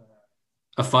really just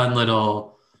a fun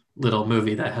little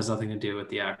movie that has nothing to do with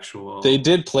the actual. They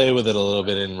did play with it a little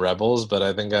bit in Rebels, but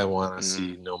I think I want to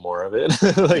see no more of it.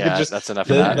 That's enough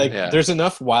of that. There's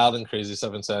enough wild and crazy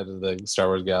stuff inside of the Star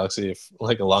Wars galaxy,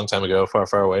 like a long time ago, far,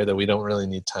 far away, that we don't really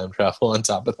need time travel on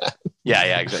top of that.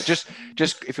 Yeah, exactly.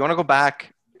 Just if you want to go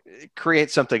back, create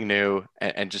something new,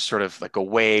 and just sort of like go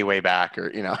way back,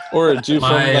 or do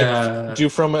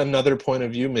from another point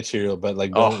of view material, but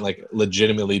like don't like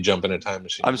legitimately jump in a time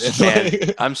machine.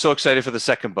 I'm so excited for the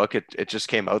second book. It just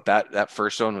came out. That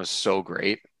first one was so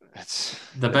great. It's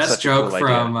the best joke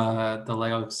from the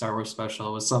Lego Star Wars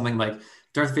special was something like,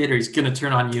 Darth Vader is going to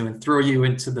turn on you and throw you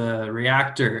into the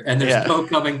reactor, and there's no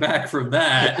coming back from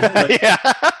that.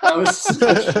 That was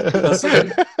such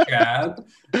a jab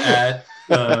at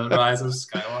the Rise of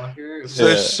Skywalker.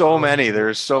 There's so many.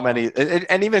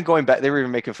 And even going back, they were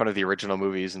even making fun of the original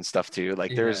movies and stuff too.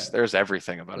 Like there's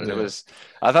everything about it.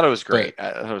 I thought it was great.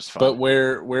 I thought it was fun. But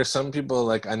where some people,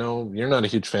 like, I know you're not a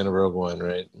huge fan of Rogue One,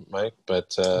 right, Mike?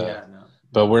 But no.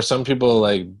 But where some people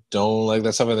like don't like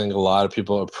that stuff, I think a lot of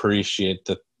people appreciate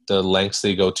the lengths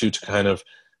they go to kind of,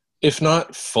 if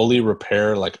not fully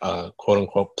repair like a quote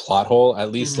unquote plot hole,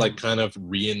 at least like kind of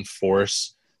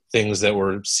reinforce things that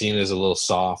were seen as a little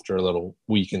soft or a little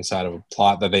weak inside of a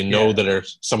plot that they know that are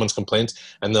someone's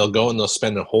complaints, and they'll go and they'll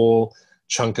spend a whole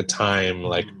chunk of time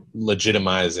like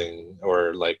legitimizing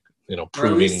or like,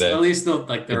 proving that at least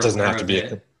like it doesn't have to be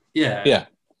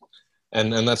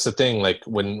And that's the thing, like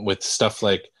with stuff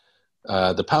like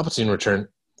the Palpatine return,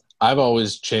 I've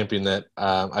always championed that.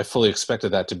 I fully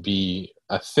expected that to be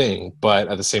a thing, but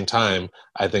at the same time,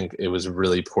 I think it was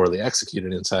really poorly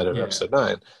executed inside of Episode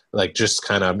 9, like just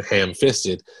kind of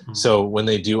ham-fisted. So when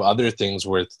they do other things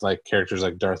with like characters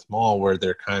like Darth Maul, where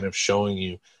they're kind of showing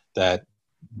you that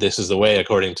this is the way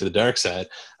according to the dark side,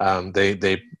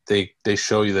 they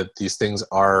show you that these things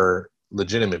are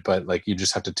legitimate, but like you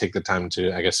just have to take the time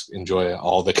to, I guess, enjoy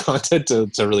all the content to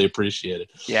really appreciate it.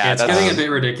 It's getting a bit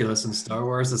ridiculous in Star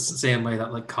Wars. It's the same way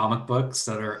that like comic books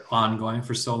that are ongoing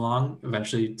for so long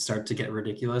eventually start to get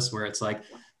ridiculous, where it's like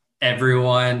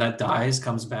everyone that dies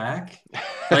comes back.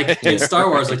 Like in Star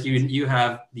Wars, like you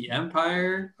have the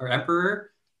Emperor,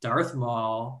 Darth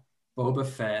Maul, Boba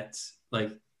Fett,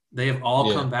 like they have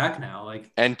all come back now.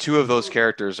 Like, and two of those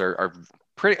characters are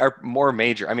more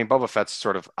major. I mean, Boba Fett's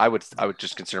sort of, I would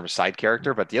just consider him a side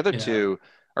character, but the other two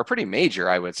are pretty major,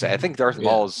 I would say. I think Darth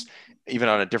Maul's even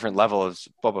on a different level as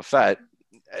Boba Fett,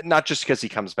 not just because he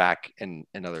comes back in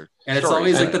other and it's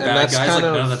stories. always like the bad guys, like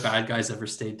none of the bad guys ever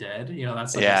stay dead.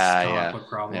 That's like a comic book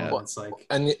problem. Yeah. It's like,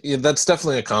 and that's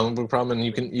definitely a comic book problem, and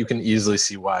you can easily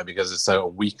see why, because it's like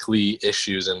weekly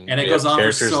issues, and it goes on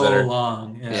for so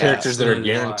long. Characters that are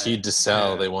guaranteed to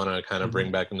sell, they want to kind of bring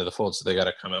back into the fold, so they got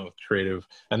to come out with creative,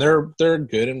 and there are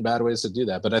good and bad ways to do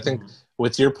that. But I think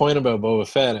with your point about Boba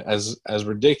Fett, as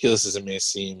ridiculous as it may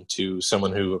seem to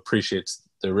someone who appreciates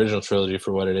the original trilogy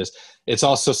for what it is, it's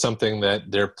also something that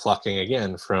they're plucking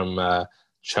again from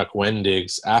Chuck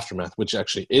Wendig's Aftermath, which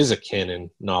actually is a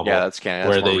canon novel. Yeah, that's canon.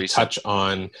 Where they touch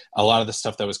on a lot of the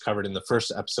stuff that was covered in the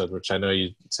first episode, which I know you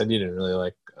said you didn't really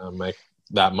like Mike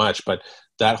that much, but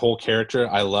that whole character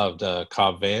I loved,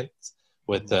 Cobb Vanth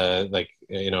with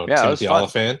Timothy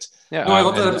Oliphant. Yeah, I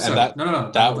love that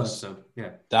episode.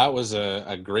 That was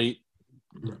a great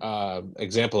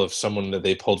example of someone that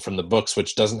they pulled from the books,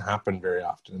 which doesn't happen very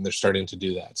often, and they're starting to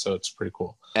do that, so it's pretty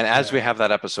cool. And as we have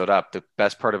that episode up, the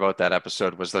best part about that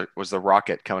episode was the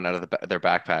rocket coming out of their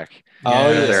backpack,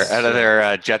 out of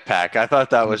their jetpack. I thought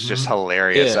that was just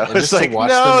hilarious. I was like,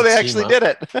 no, they actually did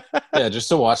it. Just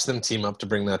to watch them team up to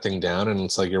bring that thing down, and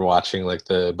it's like you're watching like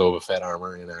the Boba Fett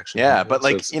armor in action. Yeah, but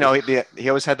like, he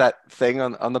always had that thing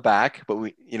on the back,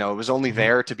 but it was only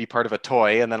there to be part of a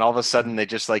toy, and then all of a sudden they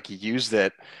just like used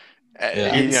it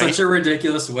in such a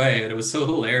ridiculous way, and it was so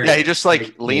hilarious. Yeah, he just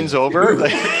like leans over.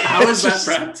 Like, how is that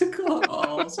practical?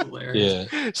 Oh, it's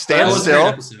hilarious. Yeah, stand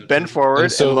still, bend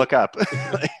forward, and look up.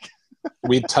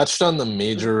 We touched on the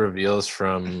major reveals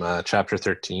from Chapter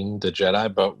 13, The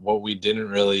Jedi, but what we didn't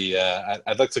really,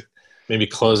 I'd like to maybe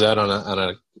close out on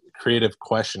a creative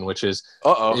question, which is,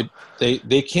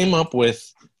 they came up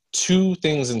with two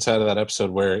things inside of that episode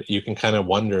where you can kind of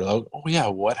wonder, like, oh yeah,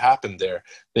 what happened there?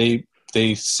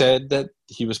 They said that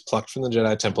he was plucked from the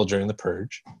Jedi Temple during the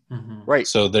Purge. Mhm. Right.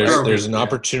 So there's an Yeah.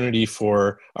 opportunity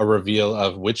for a reveal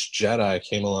of which Jedi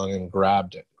came along and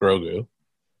grabbed Grogu.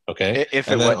 Okay. If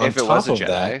And it, then wa- if if it was a of Jedi,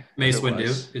 that, Mace if it Windu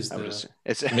was, is I would the- assume-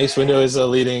 it's Mace Windu is a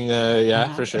leading,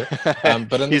 yeah, for sure.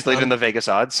 But he's leading the Vegas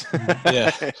odds.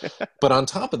 Yeah. But on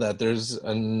top of that, there's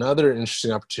another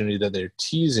interesting opportunity that they're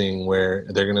teasing where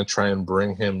they're going to try and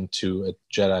bring him to a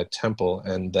Jedi temple,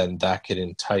 and then that could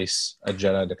entice a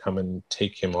Jedi to come and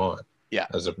take him on Yeah.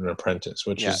 as an apprentice,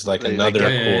 which Yeah. is like They another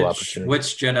get- cool opportunity.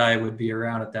 Which Jedi would be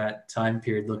around at that time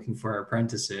period looking for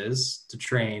apprentices to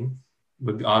train?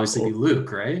 Would obviously be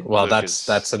Luke, right? Well, Luke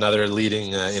that's another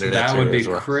leading So internet that would theory be as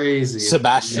well. crazy. if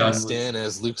Sebastian young Stan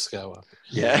as Luke Skywalker.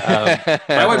 Yeah.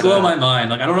 That would blow my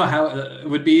mind. Like, I don't know how it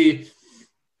would be.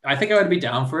 I think I would be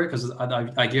down for it because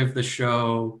I give the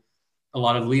show a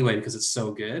lot of leeway because it's so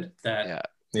good that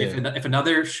Yeah. if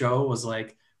another show was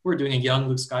like, we're doing a young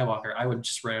Luke Skywalker, I would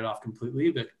just write it off completely.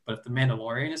 But if The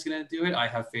Mandalorian is going to do it, I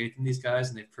have faith in these guys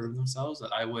and they've proven themselves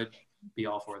that I would be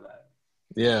all for that.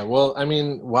 Yeah, well, I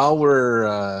mean, while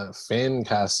we're fan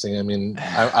casting, I mean,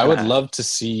 I would love to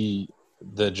see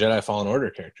the Jedi Fallen Order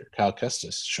character, Cal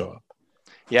Kestis, show up.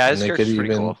 Yeah, his And they character's could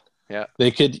pretty even- cool. Yeah.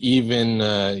 They could even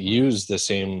use the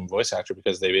same voice actor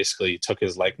because they basically took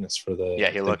his likeness for the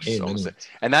Yeah, he the looks game almost anyways.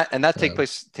 and that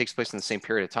Um, takes place in the same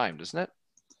period of time, doesn't it?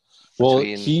 Well,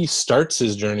 between- he starts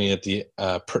his journey at the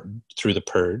through the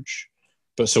Purge,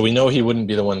 but so we know he wouldn't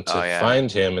be the one to Oh, yeah.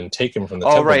 find him and take him from the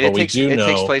Oh, temple. right. But It we takes do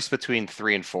know, place between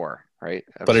 3 and 4, right?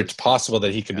 but it's possible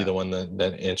that he could be Yeah. the one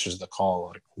that answers the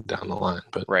call like, down the line.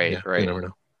 But Right, yeah, right. You never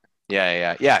know.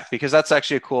 Yeah. Because that's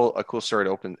actually a cool story.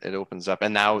 It opens up,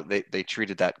 and now they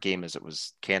treated that game as it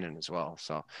was canon as well.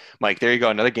 So, Mike, there you go.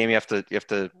 Another game you have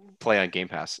to play on Game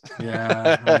Pass.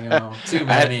 Yeah, I know. Too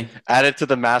many. Add it to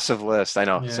the massive list. I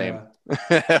know. Yeah. Same.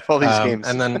 All these games.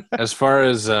 And then as far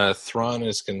as Thrawn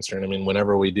is concerned, I mean,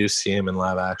 whenever we do see him in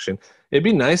live action, it'd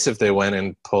be nice if they went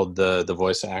and pulled the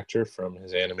voice actor from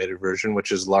his animated version,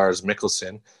 which is Lars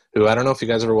Mikkelsen, who I don't know if you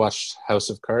guys ever watched House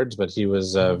of Cards, but he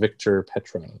was Viktor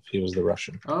Petrov. He was the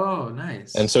Russian. Oh,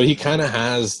 nice. And so he kind of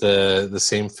has the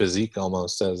same physique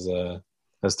almost as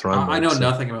Thrawn. I know would, so.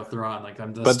 nothing about Thrawn. Like,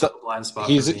 I'm But just the- a blind spot.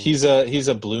 He's for me. he's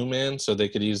a blue man, so they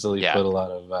could easily Yeah. put a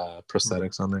lot of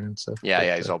prosthetics on there and stuff. yeah,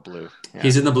 But, he's all blue. Yeah.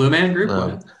 He's in the Blue Man group.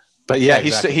 Um, What? but Yeah, yeah,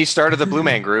 exactly. he started the Blue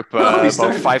Man Group Oh, he about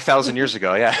started. 5,000 years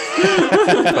ago. Yeah,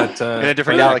 But, in a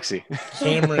different but yeah, galaxy.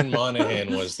 Cameron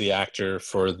Monaghan was the actor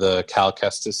for the Cal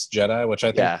Kestis Jedi, which I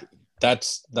think Yeah.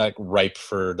 that's like ripe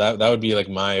for that. That would be like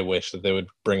my wish that they would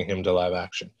bring him to live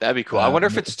action. That'd be cool. I wonder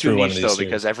if it's too through one of niche these though,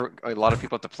 because a lot of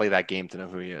people have to play that game to know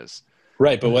who he is.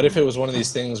 Right, but what if it was one of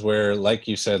these things where, like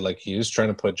you said, like he was trying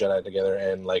to put Jedi together,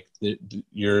 and like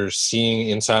you're seeing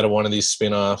inside of one of these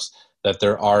spin-offs that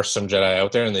there are some Jedi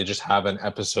out there, and they just have an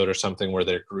episode or something where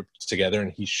they're grouped together,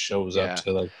 and he shows Yeah. up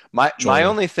to like. My Join.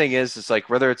 only thing is like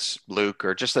whether it's Luke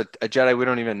or just a Jedi we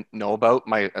don't even know about.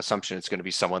 My assumption it's going to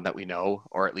be someone that we know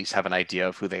or at least have an idea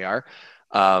of who they are.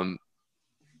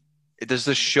 Does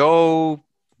the show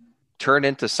turn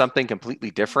into something completely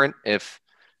different if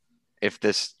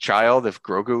this child, if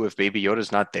Grogu, if Baby Yoda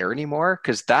is not there anymore?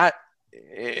 Because that,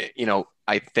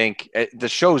 I think the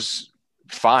show's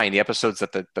fine. The episodes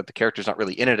that the character's not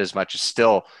really in it as much is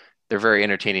still they're very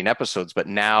entertaining episodes. But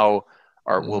now,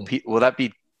 will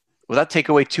that take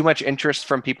away too much interest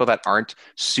from people that aren't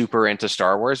super into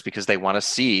Star Wars because they want to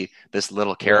see this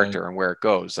little character and where it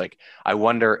goes? Like, I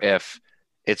wonder if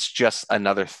it's just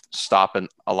another stop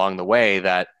along the way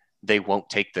that they won't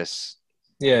take this.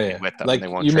 Yeah. With them. Like They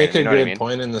won't you train, make a you know what I good mean?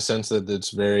 point in the sense that it's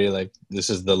very like this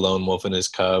is the lone wolf and his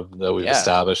cub that we've Yeah.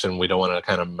 established, and we don't want to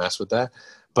kind of mess with that.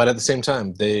 But at the same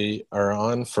time, they are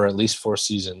on for at least 4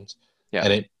 seasons, Yeah.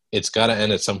 and it's got to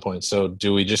end at some point. So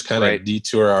do we just kind of Right.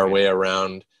 detour our Right. way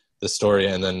around the story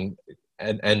and then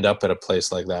end up at a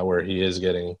place like that where he is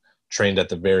getting trained at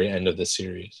the very end of the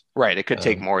series? Right. It could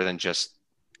take more than just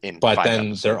in. But 5 then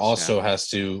episodes, there yeah. also has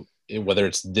to, whether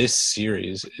it's this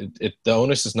series, the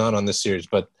onus is not on this series,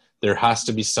 but there has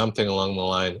to be something along the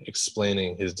line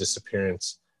explaining his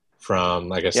disappearance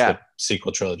from, I guess, Yeah. the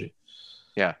sequel trilogy.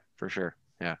 Yeah, for sure.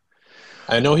 Yeah.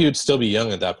 I know he would still be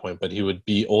young at that point, but he would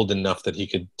be old enough that he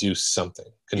could do something.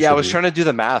 Yeah, I was contribute, trying to do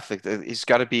the math. Like, he's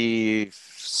got to be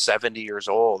 70 years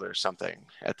old or something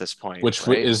at this point. which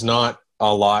right? is not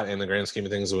a lot in the grand scheme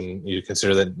of things when you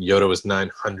consider that Yoda was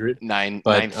 900. But,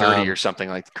 930 or something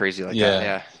like crazy like yeah. that.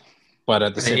 Yeah. But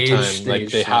at the The same age time, like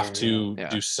stage they have there, to yeah.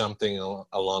 do something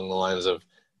along the lines of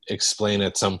explain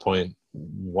at some point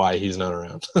why he's not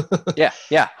around. Yeah,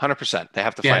 100%. They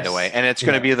have to find a way, and it's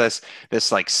going to be this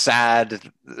like sad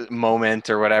moment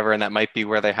or whatever, and that might be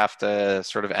where they have to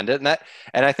sort of end it.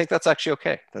 And I think that's actually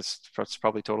okay. That's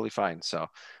probably totally fine. So,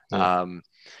 all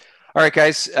right,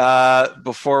 guys.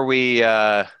 Before we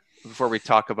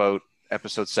talk about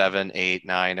episode 7, 8,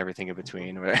 9, everything in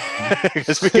between,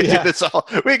 because we could do this all.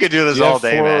 We could do this all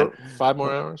day, man. 5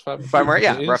 more hours. 5 more.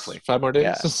 Yeah, days? roughly 5 more days.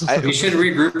 Yeah. We should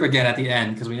regroup again at the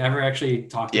end because we never actually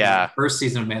talked about the first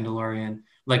season of Mandalorian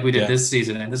like we did this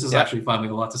season, and this is actually fun. We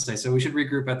have a lot to say, so we should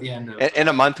regroup at the end. In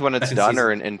a month when it's done,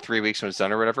 or in 3 weeks when it's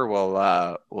done, or whatever,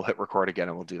 we'll hit record again,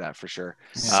 and we'll do that for sure.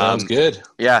 Sounds good.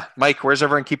 Yeah, Mike, where's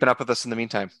everyone keeping up with us in the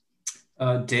meantime?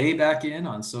 Day Back In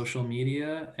on social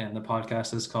media, and the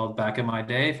podcast is called Back in My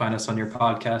Day. Find us on your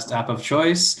podcast app of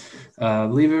choice.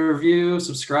 Leave a review,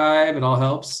 subscribe, it all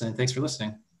helps, and thanks for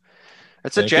listening.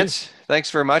 That's it, gents. Thanks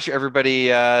very much.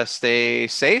 Everybody stay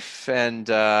safe, and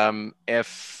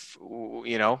if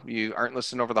you aren't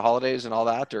listening over the holidays and all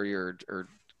that, or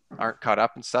aren't caught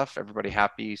up and stuff, everybody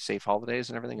happy, safe holidays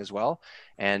and everything as well.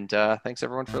 And thanks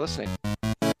everyone for listening.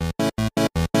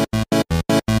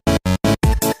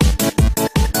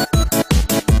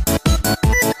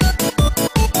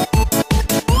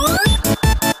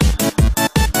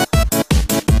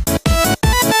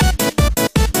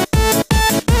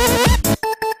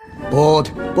 Bored.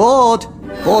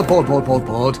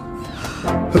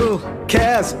 Who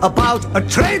cares about a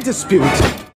trade dispute?